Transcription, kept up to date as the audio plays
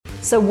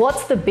So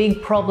what's the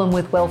big problem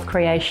with wealth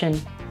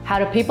creation? How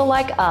do people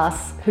like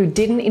us, who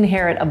didn't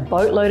inherit a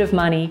boatload of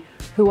money,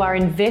 who are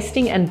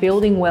investing and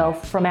building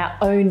wealth from our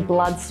own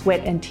blood,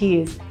 sweat and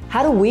tears,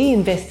 how do we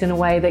invest in a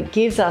way that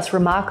gives us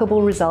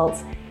remarkable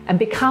results and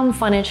become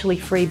financially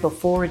free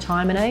before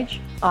retirement age?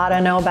 I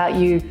don't know about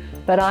you,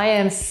 but I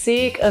am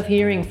sick of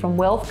hearing from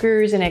wealth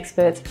gurus and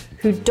experts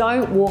who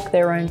don't walk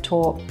their own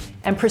talk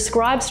and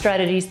prescribe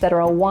strategies that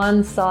are a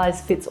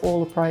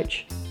one-size-fits-all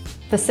approach.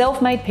 For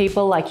self-made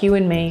people like you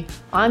and me,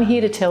 I'm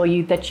here to tell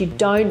you that you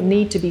don't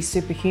need to be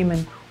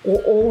superhuman or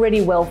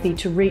already wealthy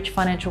to reach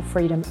financial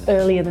freedom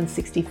earlier than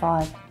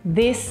 65.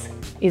 This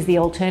is the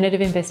Alternative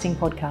Investing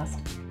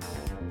Podcast.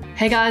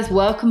 Hey guys,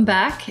 welcome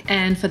back.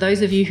 And for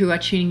those of you who are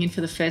tuning in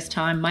for the first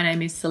time, my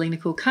name is Selena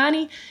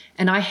Kulkarni,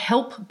 and I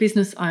help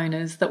business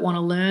owners that want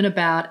to learn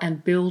about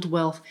and build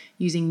wealth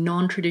using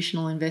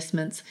non-traditional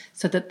investments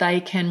so that they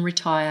can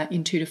retire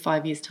in 2 to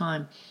 5 years'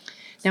 time.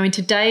 Now, in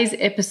today's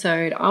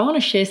episode, I want to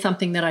share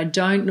something that I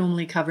don't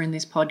normally cover in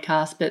this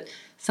podcast, but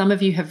some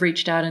of you have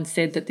reached out and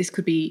said that this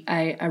could be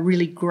a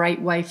really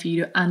great way for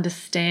you to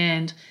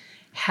understand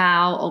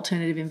how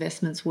alternative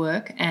investments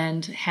work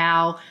and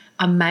how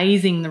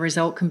amazing the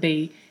result can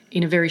be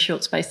in a very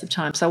short space of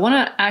time. So I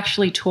want to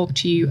actually talk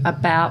to you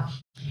about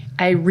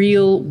a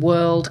real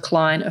world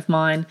client of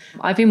mine.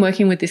 I've been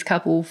working with this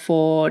couple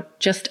for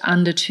just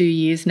under 2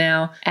 years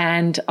now,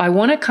 and I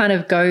want to kind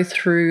of go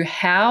through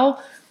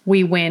how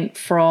we went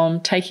from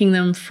taking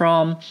them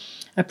from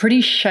a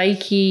pretty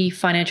shaky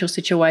financial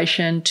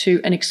situation to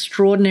an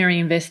extraordinary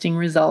investing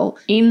result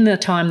in the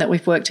time that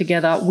we've worked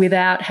together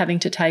without having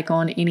to take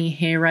on any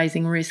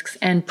hair-raising risks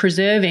and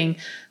preserving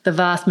the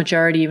vast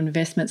majority of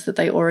investments that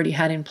they already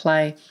had in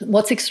play.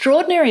 What's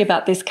extraordinary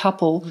about this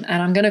couple,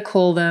 and I'm going to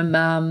call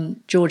them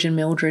George and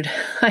Mildred,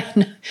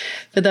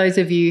 for those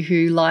of you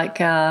who like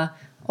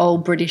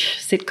old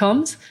British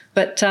sitcoms.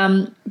 But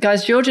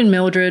guys, George and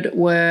Mildred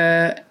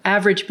were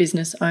average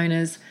business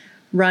owners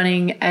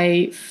running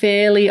a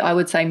fairly, I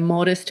would say,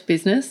 modest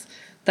business.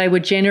 They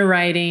were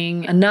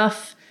generating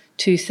enough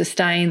to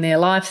sustain their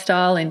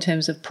lifestyle in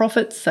terms of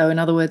profits. So in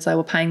other words, they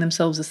were paying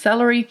themselves a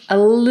salary, a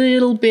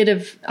little bit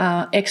of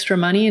extra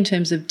money in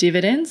terms of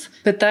dividends,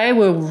 but they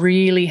were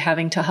really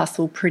having to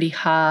hustle pretty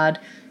hard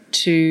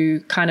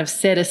to kind of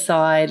set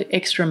aside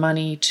extra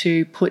money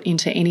to put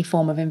into any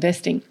form of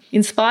investing.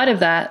 In spite of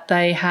that,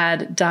 they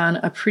had done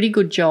a pretty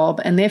good job,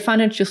 and their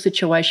financial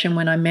situation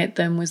when I met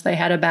them was they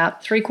had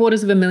about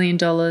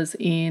 $750,000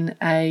 in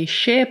a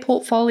share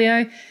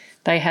portfolio.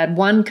 They had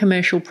one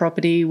commercial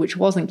property, which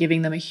wasn't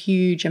giving them a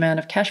huge amount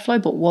of cash flow,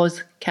 but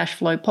was cash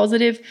flow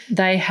positive.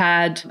 They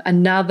had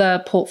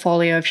another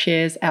portfolio of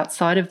shares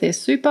outside of their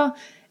super,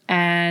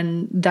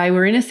 and they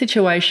were in a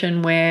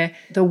situation where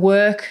the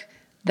work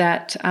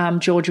that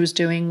George was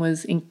doing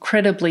was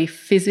incredibly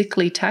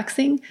physically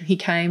taxing. He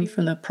came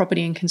from the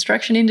property and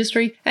construction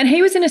industry, and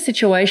he was in a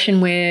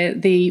situation where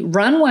the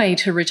runway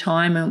to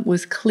retirement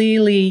was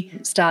clearly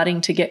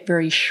starting to get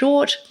very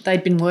short.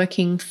 They'd been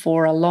working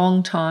for a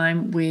long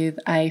time with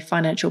a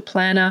financial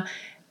planner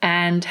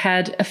and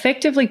had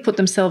effectively put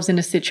themselves in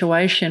a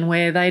situation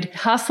where they'd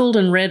hustled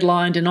and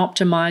redlined and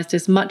optimized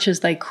as much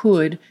as they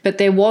could, but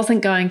there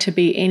wasn't going to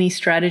be any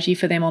strategy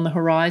for them on the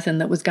horizon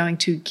that was going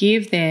to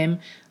give them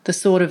the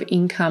sort of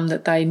income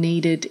that they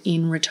needed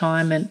in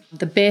retirement.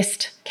 The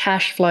best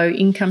cash flow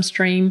income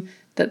stream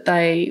that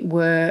they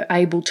were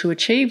able to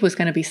achieve was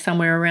going to be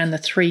somewhere around the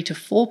 3 to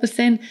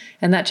 4%,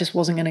 and that just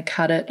wasn't going to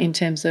cut it in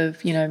terms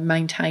of,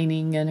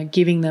 maintaining and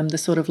giving them the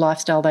sort of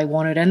lifestyle they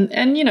wanted.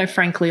 And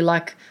frankly,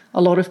 like a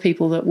lot of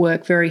people that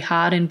work very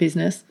hard in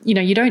business,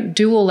 you don't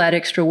do all that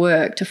extra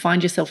work to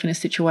find yourself in a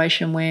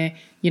situation where,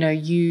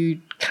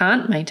 you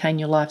can't maintain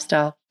your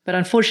lifestyle. But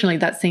unfortunately,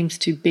 that seems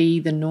to be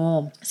the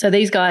norm. So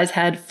these guys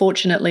had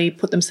fortunately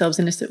put themselves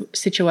in a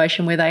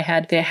situation where they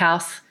had their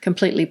house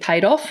completely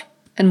paid off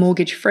and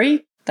mortgage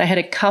free. They had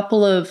a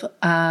couple of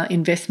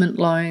investment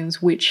loans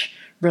which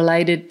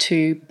related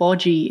to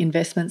bodgy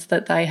investments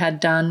that they had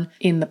done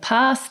in the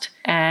past.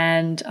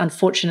 And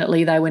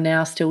unfortunately, they were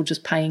now still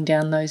just paying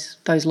down those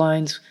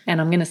loans. And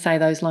I'm going to say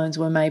those loans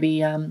were maybe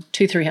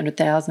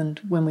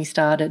 $200,000-300,000 when we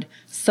started.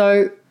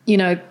 So,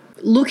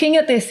 looking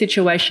at their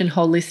situation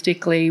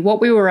holistically, what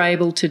we were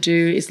able to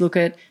do is look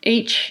at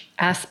each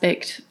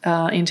aspect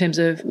in terms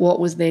of what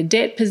was their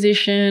debt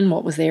position,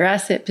 what was their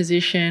asset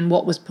position,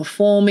 what was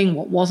performing,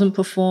 what wasn't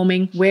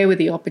performing, where were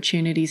the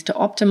opportunities to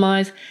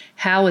optimize,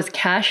 how was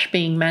cash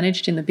being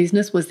managed in the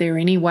business, was there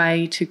any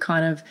way to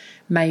kind of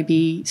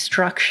maybe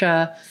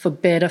structure for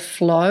better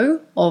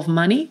flow of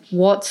money,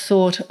 what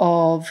sort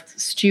of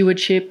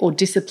stewardship or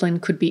discipline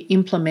could be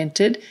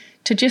implemented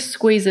to just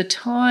squeeze a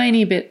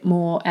tiny bit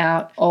more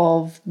out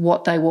of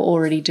what they were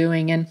already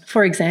doing. And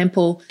for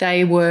example,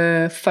 they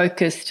were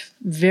focused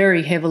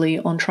very heavily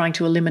on trying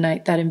to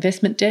eliminate that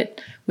investment debt,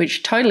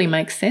 which totally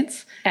makes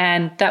sense.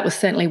 And that was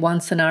certainly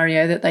one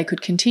scenario that they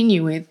could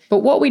continue with. But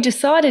what we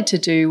decided to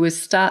do was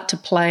start to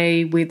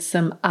play with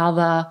some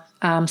other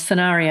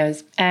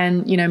scenarios.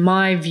 And,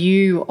 my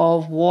view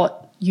of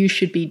what you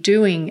should be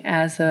doing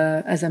as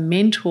a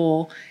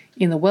mentor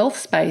in the wealth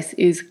space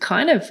is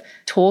kind of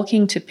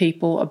talking to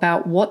people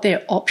about what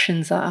their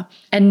options are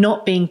and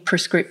not being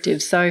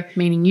prescriptive. So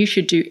meaning you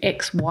should do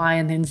X, Y,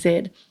 and then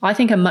Z. I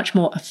think a much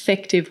more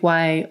effective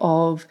way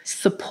of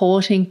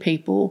supporting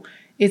people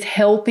is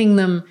helping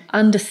them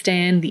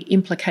understand the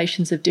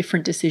implications of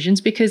different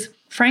decisions. Because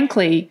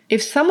frankly,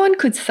 if someone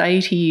could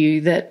say to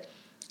you that,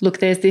 look,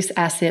 there's this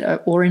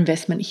asset or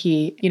investment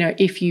here,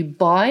 if you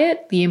buy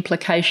it, the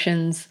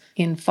implications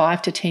in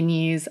 5 to 10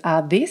 years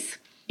are this.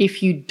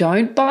 If you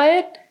don't buy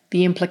it,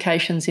 the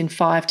implications in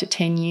 5 to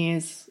 10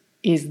 years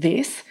is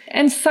this.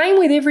 And same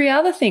with every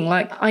other thing.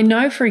 Like I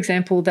know, for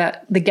example,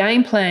 that the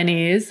game plan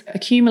is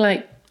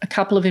accumulate a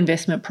couple of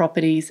investment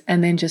properties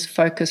and then just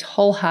focus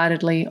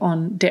wholeheartedly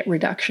on debt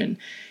reduction.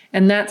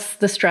 And that's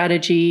the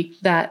strategy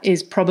that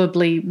is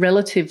probably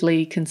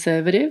relatively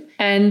conservative.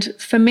 And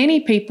for many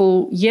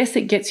people, yes,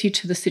 it gets you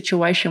to the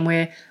situation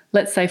where,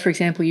 let's say, for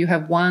example, you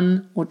have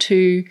 1 or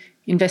 2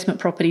 investment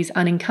properties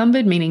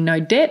unencumbered, meaning no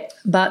debt.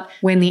 But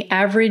when the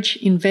average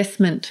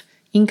investment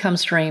income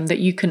stream that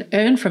you can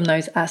earn from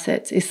those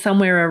assets is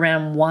somewhere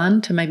around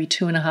 1 to maybe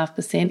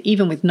 2.5%,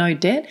 even with no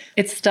debt,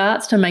 it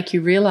starts to make you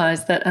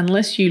realize that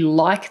unless you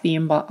like the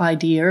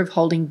idea of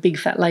holding big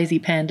fat lazy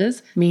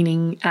pandas,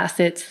 meaning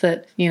assets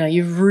that,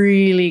 you've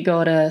really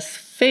got to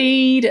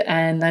feed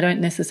and they don't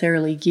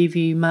necessarily give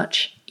you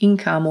much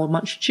income or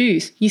much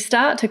juice, you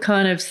start to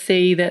kind of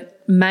see that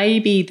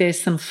maybe there's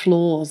some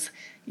flaws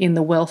in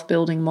the wealth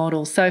building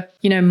model. So,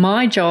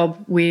 my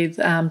job with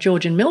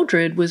George and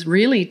Mildred was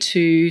really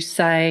to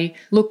say,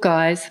 look,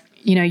 guys,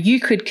 you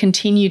could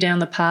continue down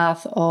the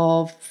path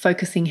of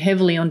focusing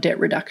heavily on debt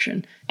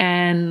reduction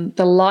and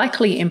the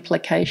likely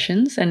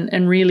implications.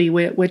 And really,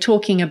 we're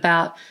talking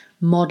about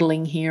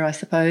modeling here, I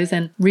suppose.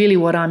 And really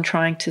what I'm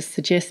trying to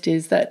suggest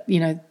is that,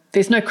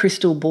 there's no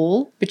crystal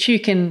ball, but you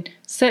can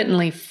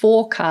certainly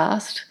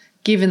forecast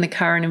given the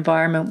current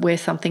environment where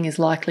something is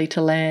likely to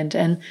land.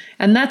 And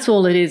that's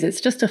all it is. It's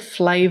just a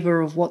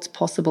flavor of what's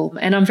possible.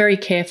 And I'm very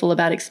careful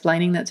about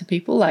explaining that to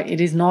people. Like, it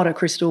is not a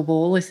crystal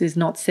ball. This is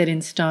not set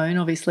in stone.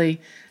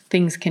 Obviously,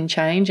 things can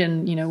change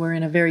and, we're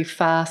in a very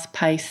fast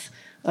pace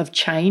of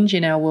change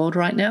in our world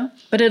right now.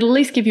 But it'll at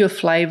least give you a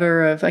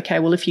flavor of, okay,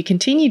 well, if you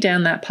continue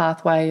down that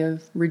pathway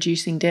of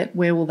reducing debt,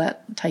 where will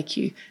that take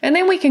you? And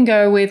then we can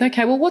go with,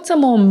 okay, well, what's a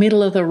more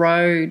middle of the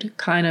road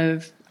kind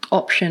of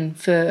option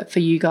for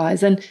you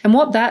guys? And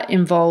what that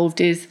involved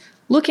is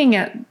looking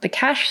at the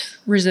cash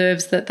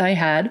reserves that they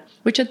had,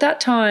 which at that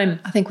time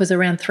I think was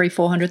around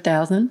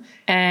 300,000-400,000,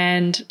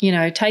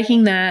 and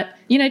taking that,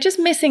 just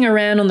messing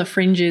around on the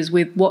fringes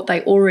with what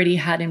they already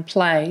had in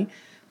play,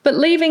 but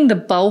leaving the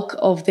bulk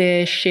of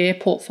their share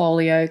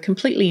portfolio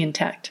completely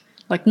intact,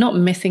 like not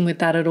messing with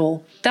that at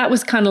all. That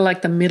was kind of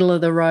like the middle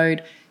of the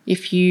road.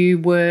 If you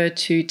were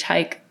to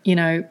take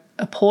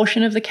a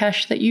portion of the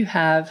cash that you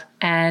have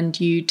and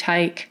you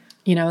take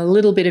a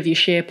little bit of your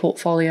share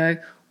portfolio,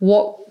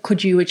 what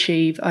could you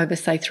achieve over,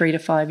 say, 3 to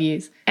 5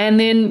 years? And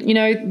then,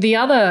 the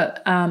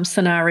other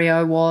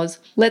scenario was,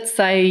 let's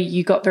say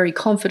you got very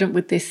confident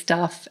with this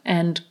stuff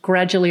and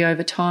gradually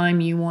over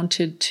time you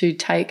wanted to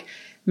take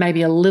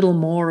maybe a little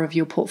more of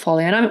your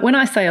portfolio. And when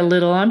I say a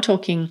little, I'm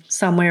talking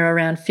somewhere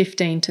around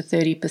 15 to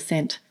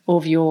 30%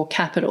 of your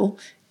capital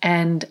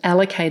and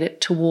allocate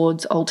it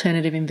towards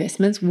alternative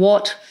investments.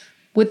 What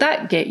would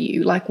that get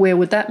you? Like, where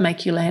would that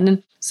make you land?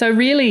 And so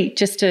really,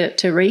 just to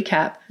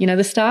recap,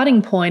 the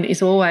starting point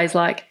is always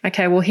like,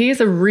 okay, well,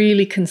 here's a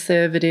really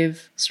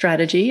conservative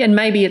strategy, and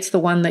maybe it's the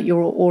one that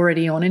you're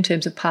already on in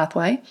terms of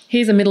pathway.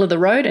 Here's a middle of the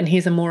road, and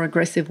here's a more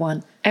aggressive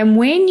one. And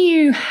when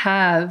you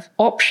have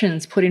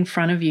options put in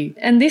front of you,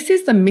 and this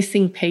is the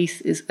missing piece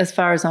is, as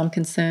far as I'm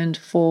concerned,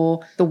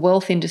 for the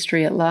wealth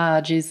industry at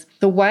large, is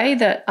the way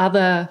that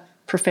other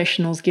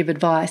professionals give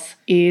advice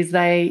is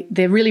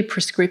they're really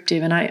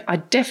prescriptive. And I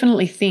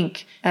definitely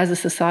think as a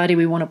society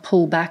we want to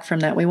pull back from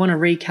that. We want to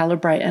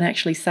recalibrate and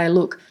actually say,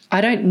 look,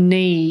 I don't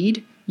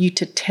need you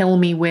to tell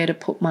me where to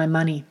put my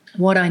money.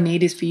 What I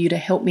need is for you to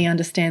help me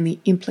understand the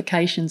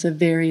implications of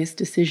various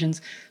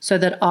decisions so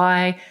that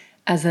I,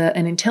 as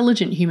an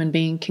intelligent human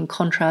being, can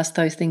contrast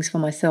those things for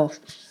myself.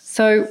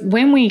 So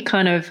when we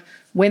kind of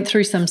went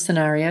through some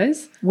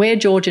scenarios, where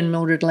George and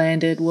Mildred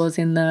landed was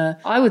in the,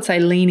 I would say,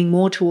 leaning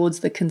more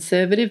towards the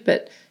conservative,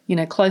 but,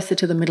 closer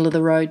to the middle of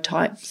the road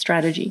type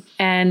strategy.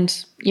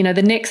 And,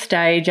 the next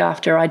stage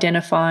after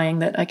identifying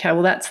that, okay,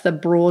 well, that's the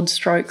broad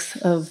strokes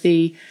of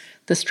the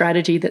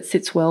strategy that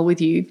sits well with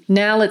you.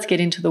 Now let's get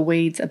into the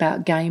weeds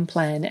about game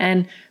plan.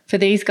 And for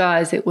these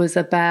guys, it was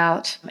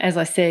about, as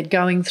I said,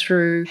 going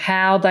through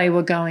how they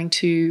were going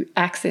to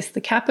access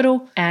the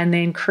capital and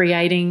then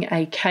creating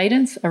a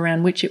cadence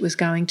around which it was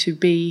going to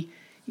be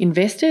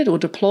invested or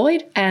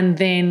deployed, and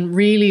then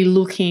really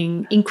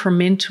looking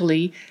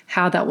incrementally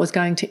how that was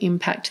going to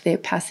impact their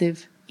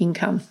passive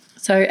income.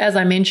 So as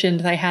I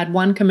mentioned, they had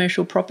one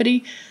commercial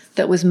property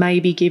that was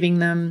maybe giving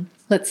them,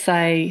 let's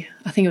say,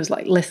 I think it was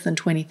like less than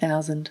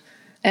 20,000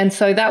 And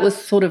so that was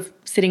sort of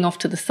sitting off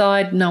to the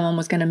side. No one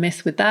was going to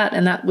mess with that.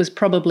 And that was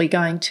probably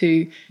going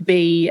to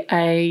be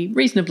a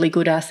reasonably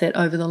good asset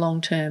over the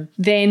long term.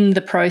 Then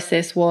the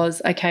process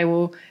was, okay,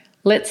 well,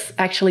 let's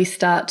actually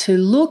start to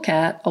look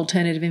at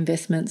alternative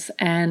investments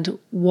and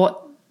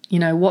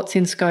what's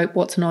in scope,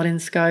 what's not in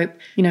scope.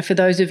 For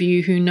those of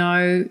you who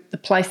know, the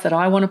place that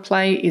I want to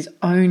play is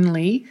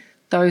only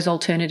those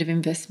alternative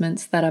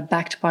investments that are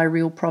backed by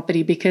real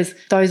property, because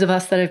those of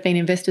us that have been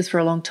investors for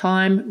a long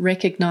time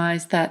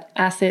recognize that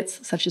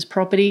assets such as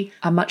property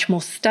are much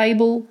more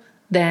stable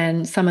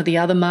than some of the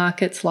other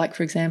markets, like,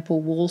 for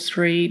example, Wall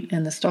Street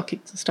and the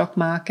stock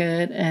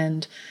market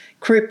and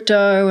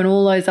crypto and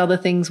all those other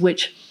things,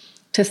 which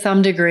to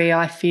some degree,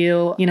 I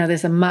feel,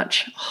 there's a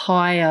much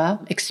higher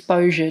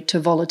exposure to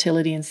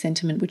volatility and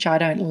sentiment, which I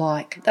don't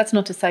like. That's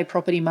not to say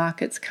property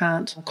markets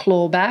can't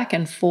claw back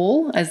and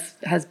fall, as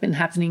has been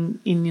happening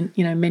in,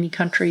 many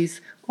countries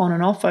on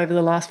and off over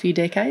the last few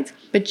decades.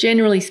 But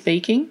generally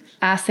speaking,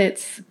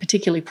 assets,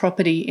 particularly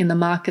property in the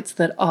markets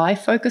that I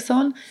focus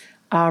on,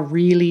 are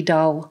really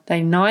dull.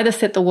 They neither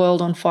set the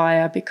world on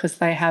fire because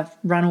they have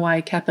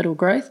runaway capital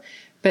growth,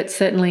 but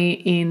certainly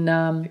in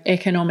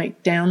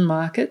economic down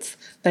markets,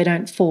 they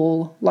don't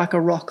fall like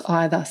a rock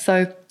either.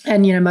 So,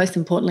 and most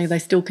importantly, they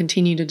still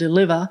continue to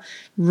deliver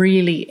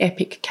really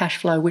epic cash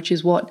flow, which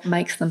is what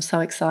makes them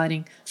so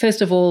exciting.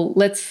 First of all,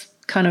 let's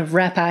kind of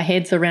wrap our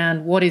heads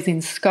around what is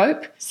in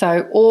scope.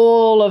 So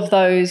all of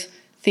those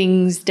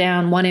things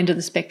down one end of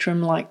the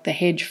spectrum, like the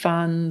hedge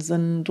funds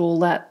and all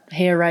that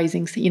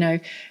hair-raising,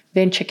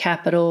 venture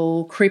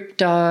capital,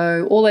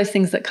 crypto, all those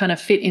things that kind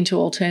of fit into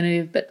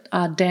alternative but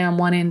are down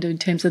one end in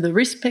terms of the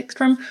risk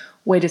spectrum,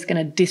 we're just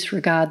going to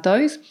disregard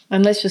those.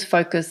 And let's just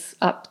focus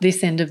up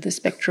this end of the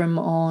spectrum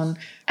on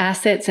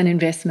assets and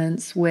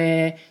investments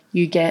where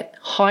you get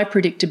high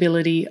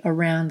predictability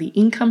around the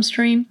income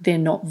stream. They're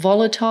not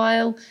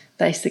volatile.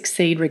 They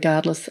succeed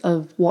regardless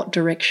of what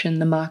direction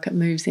the market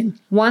moves in.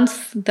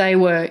 Once they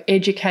were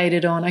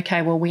educated on,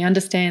 okay, well, we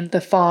understand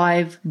the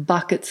 5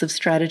 buckets of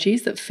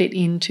strategies that fit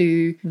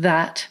into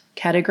that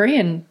category.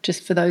 And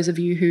just for those of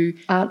you who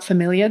aren't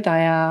familiar,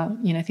 they are,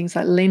 things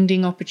like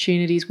lending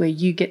opportunities where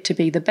you get to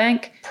be the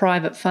bank,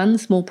 private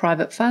funds, small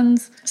private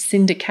funds,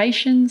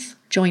 syndications,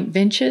 joint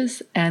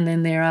ventures, and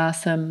then there are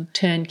some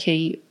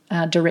turnkey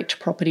direct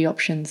property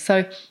options.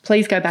 So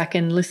please go back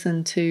and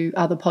listen to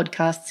other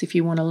podcasts if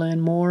you want to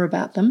learn more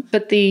about them.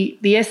 But the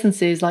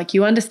essence is, like,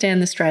 you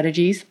understand the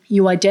strategies,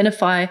 you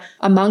identify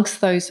amongst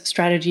those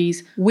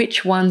strategies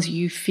which ones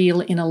you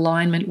feel in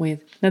alignment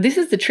with. Now, this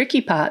is the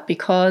tricky part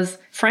because,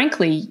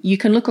 frankly, you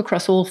can look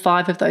across all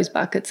 5 of those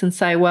buckets and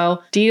say,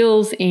 well,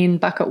 deals in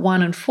bucket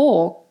 1 and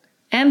 4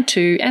 and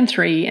 2 and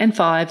 3 and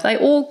 5, they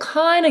all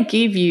kind of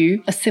give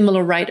you a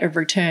similar rate of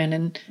return.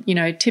 And,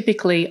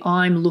 typically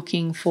I'm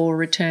looking for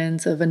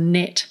returns of a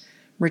net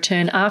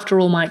return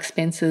after all my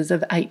expenses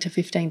of 8 to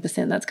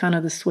 15%. That's kind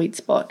of the sweet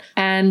spot.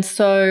 And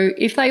so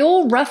if they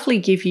all roughly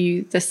give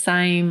you the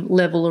same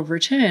level of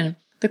return,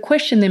 the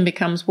question then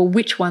becomes, well,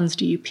 which ones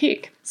do you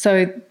pick?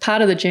 So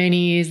part of the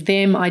journey is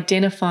them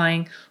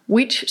identifying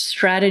which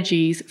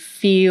strategies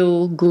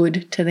feel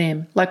good to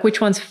them, like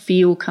which ones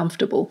feel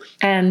comfortable.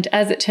 And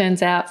as it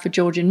turns out for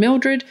George and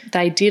Mildred,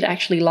 they did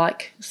actually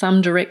like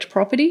some direct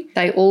property.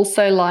 They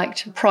also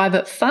liked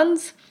private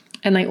funds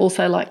and they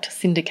also liked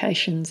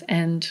syndications,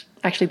 and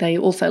actually they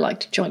also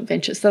liked joint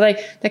ventures. So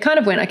they kind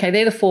of went, okay,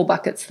 they're the 4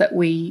 buckets that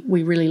we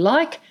really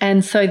like.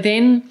 And so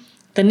then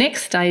the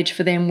next stage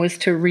for them was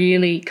to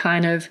really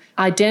kind of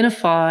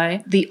identify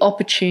the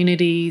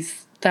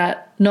opportunities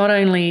that not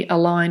only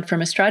aligned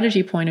from a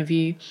strategy point of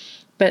view,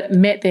 but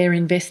met their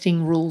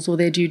investing rules or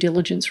their due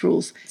diligence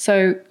rules.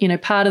 So,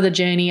 part of the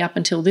journey up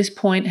until this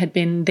point had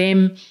been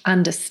them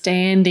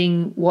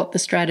understanding what the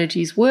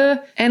strategies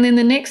were. And then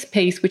the next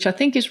piece, which I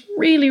think is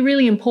really,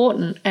 really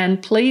important,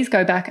 and please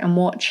go back and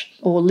watch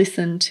or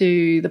listen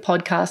to the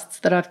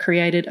podcasts that I've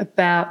created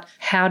about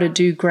how to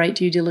do great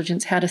due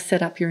diligence, how to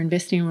set up your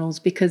investing rules,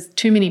 because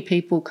too many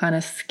people kind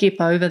of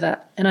skip over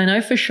that. And I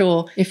know for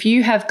sure, if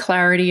you have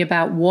clarity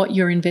about what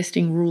your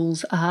investing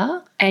rules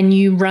are and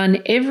you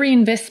run every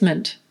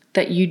investment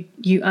that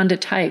you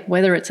undertake,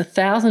 whether it's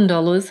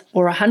 $1,000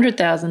 or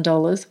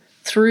 $100,000,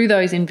 through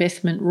those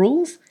investment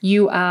rules,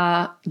 you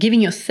are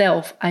giving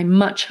yourself a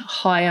much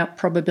higher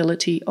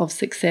probability of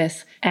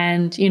success.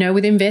 And,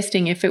 with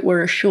investing, if it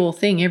were a sure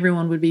thing,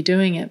 everyone would be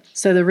doing it.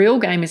 So the real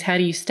game is, how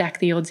do you stack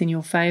the odds in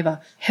your favor?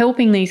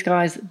 Helping these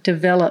guys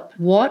develop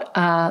what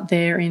are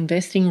their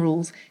investing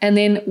rules. And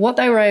then what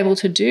they were able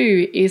to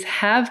do is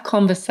have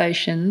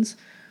conversations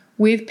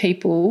with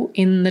people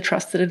in the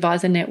Trusted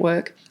Advisor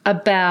Network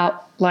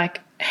about,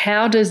 like,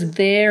 how does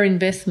their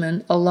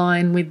investment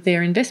align with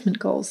their investment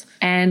goals?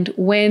 And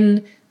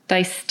when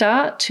they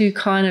start to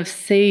kind of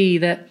see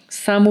that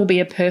some will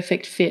be a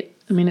perfect fit,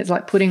 I mean, it's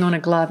like putting on a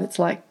glove. It's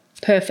like,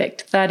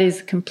 perfect. That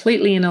is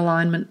completely in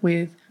alignment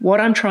with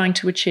what I'm trying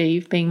to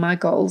achieve, being my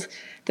goals,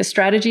 the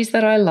strategies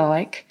that I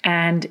like,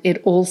 and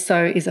it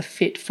also is a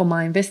fit for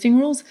my investing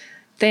rules.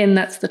 Then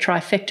that's the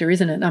trifecta,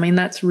 isn't it? I mean,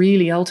 that's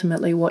really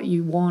ultimately what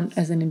you want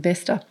as an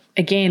investor.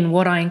 again,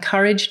 what I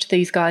encouraged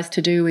these guys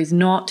to do is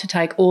not to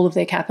take all of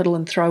their capital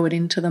and throw it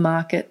into the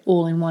market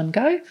all in one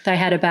go. They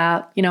had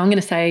about, I'm going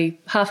to say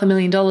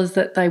 $500,000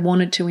 that they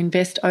wanted to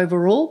invest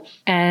overall.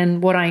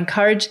 And what I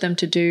encouraged them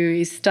to do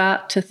is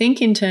start to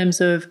think in terms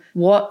of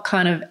what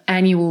kind of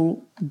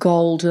annual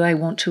goal do they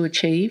want to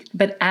achieve,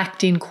 but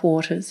act in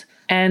quarters.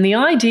 And the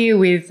idea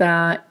with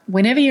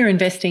whenever you're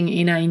investing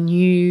in a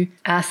new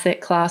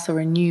asset class or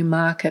a new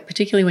market,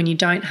 particularly when you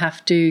don't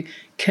have to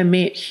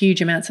commit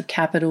huge amounts of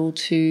capital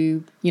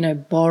to,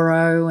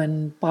 borrow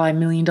and buy $1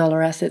 million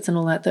assets and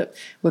all that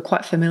we're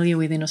quite familiar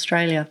with in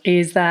Australia,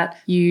 is that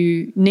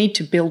you need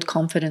to build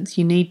confidence.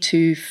 You need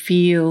to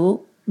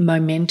feel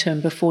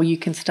momentum before you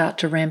can start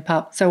to ramp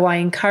up. So I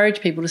encourage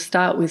people to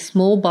start with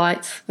small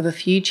bites of a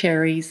few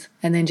cherries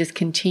and then just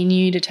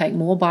continue to take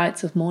more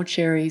bites of more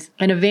cherries.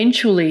 And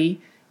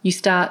eventually you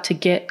start to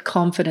get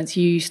confidence.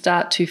 You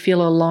start to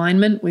feel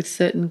alignment with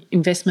certain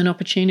investment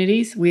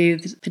opportunities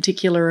with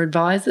particular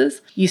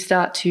advisors. You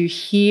start to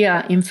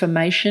hear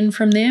information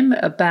from them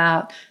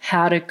about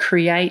how to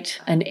create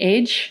an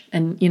edge.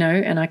 And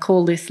I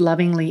call this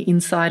lovingly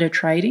insider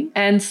trading.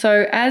 And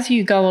so as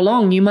you go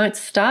along, you might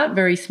start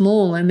very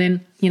small. And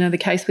then, the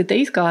case with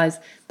these guys,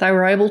 they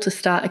were able to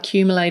start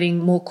accumulating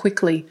more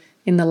quickly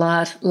in the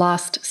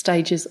last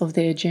stages of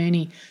their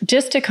journey.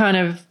 Just to kind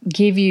of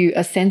give you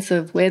a sense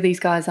of where these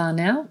guys are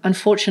now,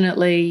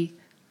 unfortunately,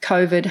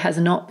 COVID has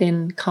not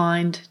been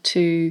kind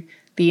to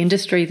the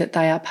industry that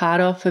they are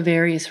part of for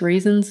various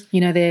reasons.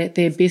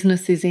 Their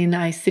business is in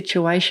a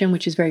situation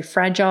which is very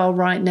fragile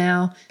right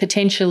now.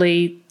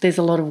 Potentially, there's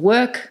a lot of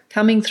work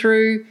coming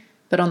through,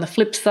 but on the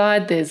flip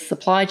side, there's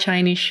supply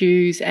chain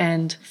issues.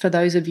 And for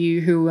those of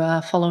you who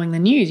are following the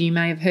news, you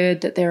may have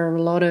heard that there are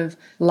a lot of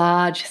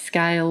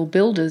large-scale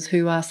builders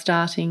who are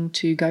starting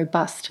to go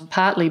bust,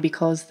 partly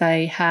because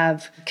they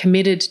have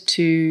committed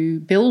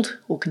to build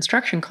or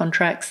construction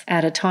contracts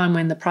at a time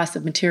when the price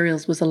of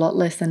materials was a lot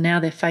less, and now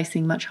they're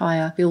facing much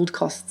higher build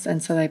costs,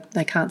 and so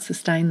they can't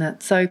sustain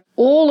that. So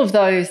all of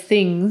those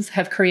things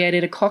have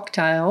created a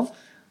cocktail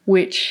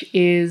which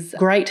is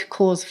great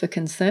cause for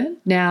concern.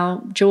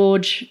 Now,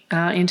 George,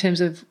 in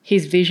terms of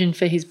his vision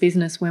for his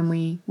business when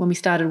we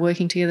started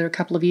working together a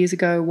couple of years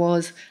ago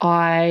was,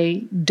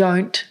 I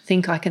don't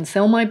think I can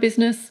sell my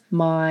business.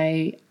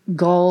 My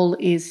goal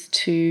is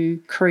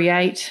to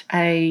create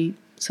a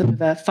sort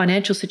of a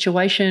financial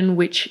situation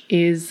which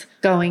is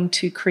going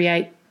to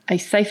create a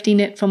safety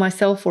net for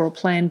myself or a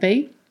plan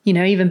B.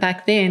 Even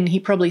back then, he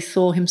probably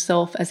saw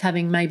himself as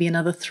having maybe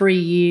another 3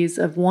 years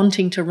of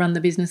wanting to run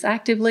the business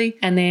actively.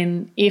 And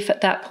then if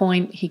at that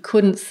point he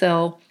couldn't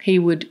sell, he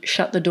would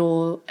shut the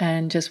door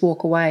and just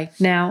walk away.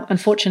 Now,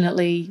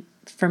 unfortunately,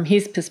 from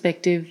his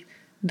perspective,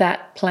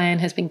 that plan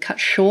has been cut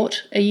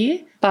short a year.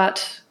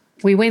 But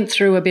we went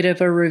through a bit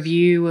of a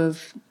review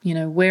of,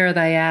 where are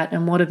they at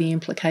and what are the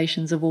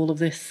implications of all of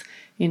this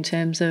in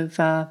terms of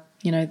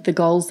the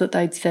goals that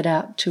they'd set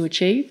out to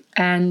achieve.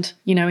 And,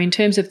 in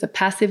terms of the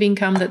passive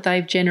income that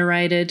they've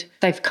generated,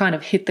 they've kind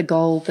of hit the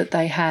goal that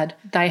they had.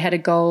 They had a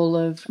goal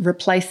of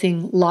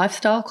replacing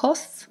lifestyle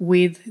costs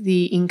with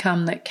the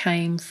income that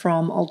came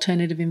from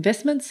alternative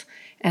investments,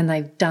 and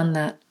they've done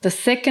that. The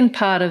second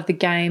part of the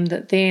game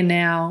that they're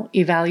now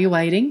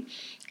evaluating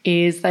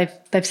is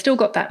they've still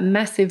got that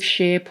massive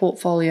share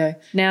portfolio.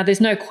 Now, there's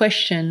no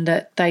question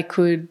that they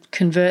could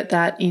convert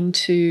that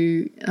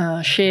into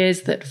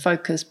shares that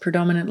focus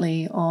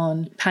predominantly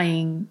on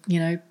paying,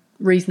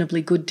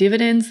 reasonably good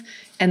dividends,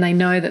 and they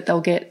know that they'll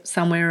get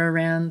somewhere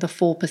around the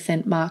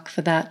 4% mark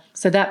for that.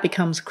 So that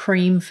becomes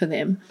cream for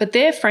them. But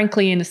they're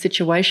frankly in a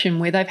situation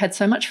where they've had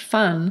so much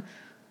fun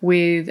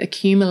with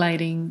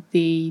accumulating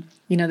the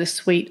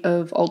suite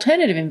of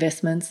alternative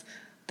investments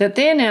that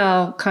they're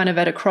now kind of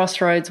at a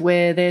crossroads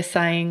where they're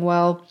saying,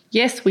 well,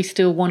 yes, we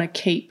still want to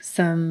keep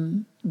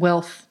some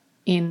wealth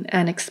in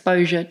an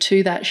exposure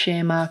to that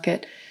share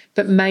market,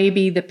 but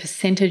maybe the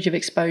percentage of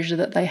exposure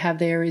that they have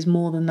there is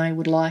more than they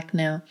would like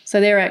now. So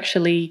they're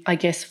actually, I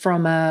guess,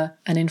 from an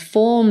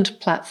informed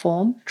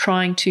platform,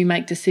 trying to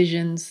make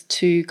decisions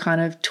to kind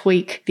of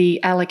tweak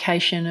the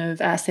allocation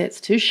of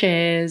assets to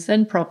shares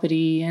and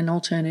property and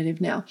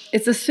alternative now.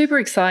 It's a super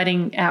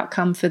exciting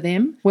outcome for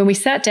them. When we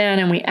sat down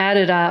and we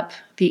added up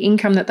the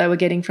income that they were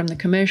getting from the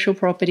commercial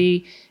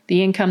property,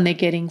 the income they're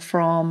getting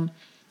from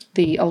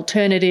the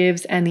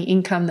alternatives, and the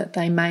income that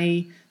they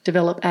may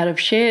develop out of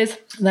shares,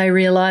 they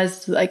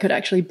realised that they could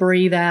actually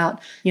breathe out,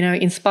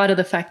 in spite of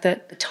the fact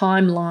that the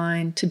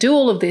timeline to do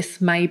all of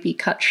this may be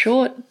cut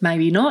short,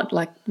 maybe not,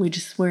 like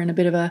we're in a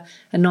bit of a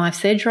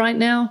knife's edge right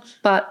now,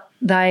 but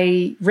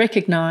they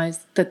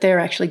recognise that they're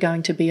actually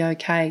going to be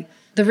okay.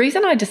 The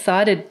reason I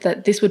decided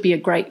that this would be a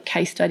great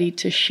case study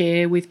to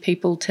share with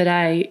people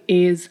today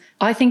is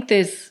I think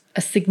there's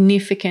a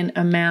significant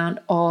amount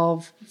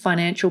of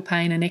financial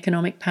pain and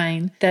economic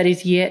pain that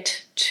is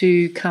yet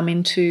to come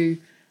into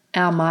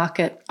our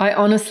market. I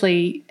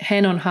honestly,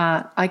 hand on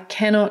heart, I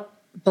cannot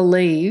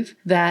believe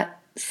that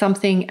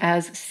something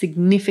as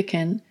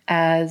significant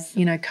as,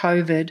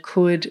 COVID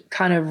could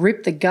kind of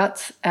rip the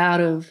guts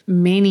out of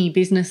many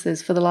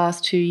businesses for the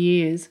last 2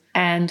 years,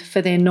 and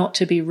for there not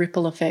to be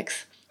ripple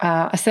effects.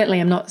 I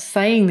certainly am not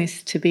saying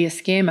this to be a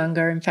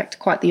scaremonger. In fact,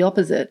 quite the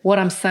opposite. What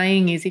I'm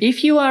saying is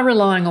if you are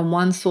relying on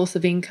one source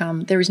of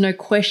income, there is no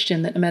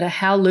question that no matter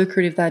how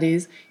lucrative that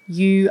is,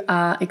 you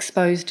are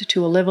exposed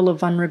to a level of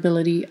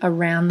vulnerability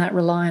around that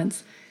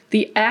reliance.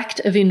 The act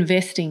of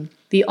investing,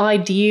 the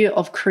idea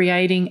of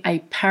creating a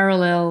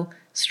parallel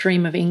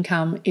stream of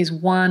income, is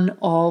one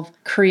of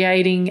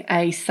creating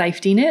a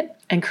safety net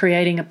and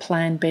creating a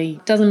plan B.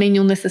 Doesn't mean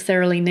you'll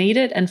necessarily need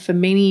it. And for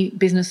many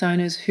business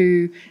owners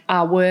who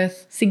are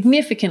worth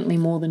significantly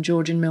more than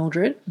George and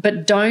Mildred,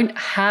 but don't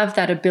have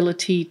that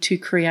ability to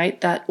create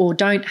that, or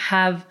don't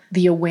have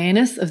the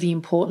awareness of the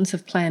importance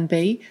of plan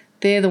B,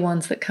 they're the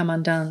ones that come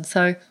undone.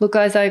 So look,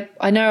 guys,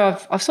 I know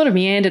I've sort of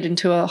meandered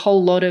into a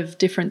whole lot of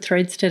different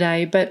threads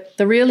today, but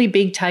the really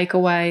big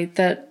takeaway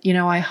that,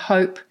 I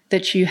hope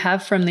that you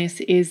have from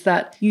this is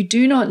that you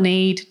do not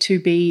need to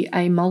be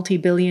a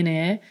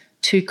multi-billionaire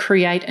to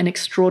create an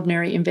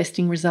extraordinary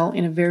investing result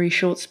in a very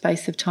short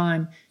space of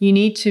time. You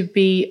need to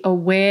be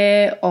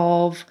aware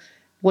of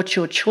what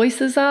your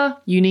choices are.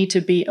 You need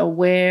to be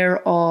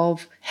aware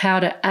of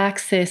how to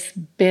access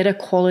better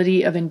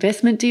quality of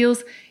investment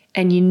deals.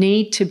 And you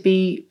need to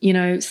be,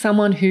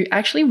 someone who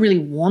actually really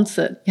wants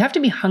it. You have to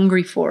be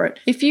hungry for it.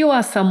 If you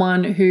are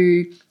someone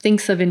who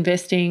thinks of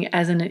investing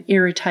as an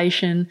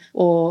irritation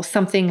or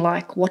something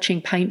like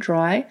watching paint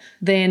dry,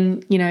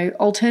 then,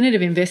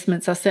 alternative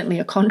investments are certainly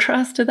a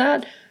contrast to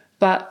that.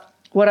 But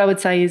what I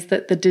would say is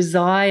that the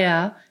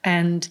desire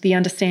and the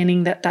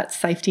understanding that that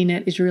safety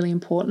net is really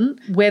important,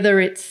 whether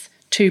it's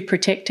to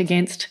protect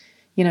against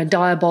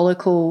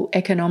diabolical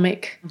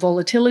economic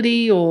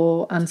volatility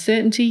or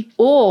uncertainty,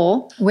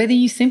 or whether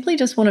you simply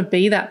just want to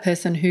be that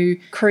person who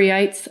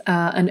creates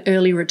an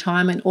early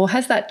retirement or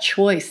has that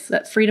choice,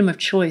 that freedom of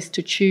choice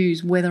to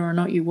choose whether or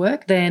not you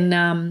work,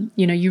 then,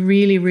 you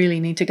really, really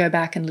need to go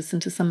back and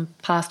listen to some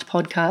past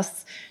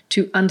podcasts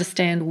to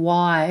understand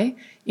why,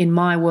 in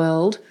my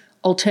world,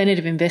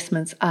 alternative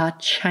investments are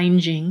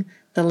changing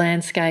the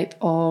landscape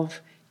of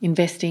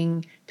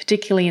investing,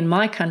 particularly in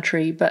my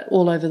country, but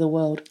all over the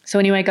world. So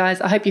anyway, guys,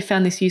 I hope you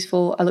found this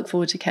useful. I look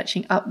forward to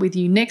catching up with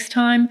you next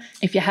time.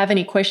 If you have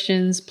any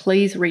questions,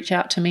 please reach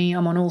out to me.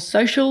 I'm on all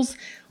socials,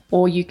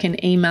 or you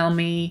can email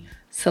me,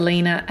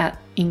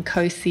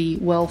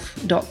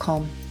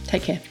 selena@inkosiwealth.com.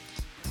 Take care.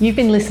 You've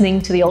been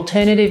listening to the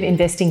Alternative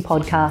Investing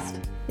Podcast.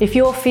 If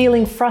you're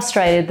feeling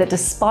frustrated that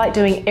despite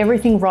doing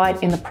everything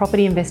right in the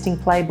property investing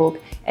playbook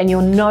and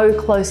you're no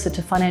closer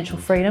to financial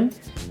freedom,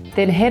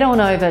 then head on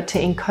over to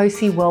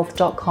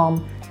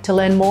inkosiwealth.com to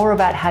learn more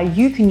about how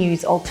you can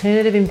use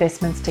alternative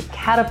investments to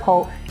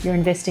catapult your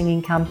investing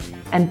income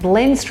and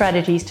blend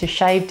strategies to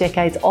shave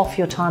decades off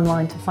your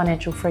timeline to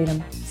financial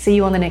freedom. See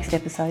you on the next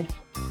episode.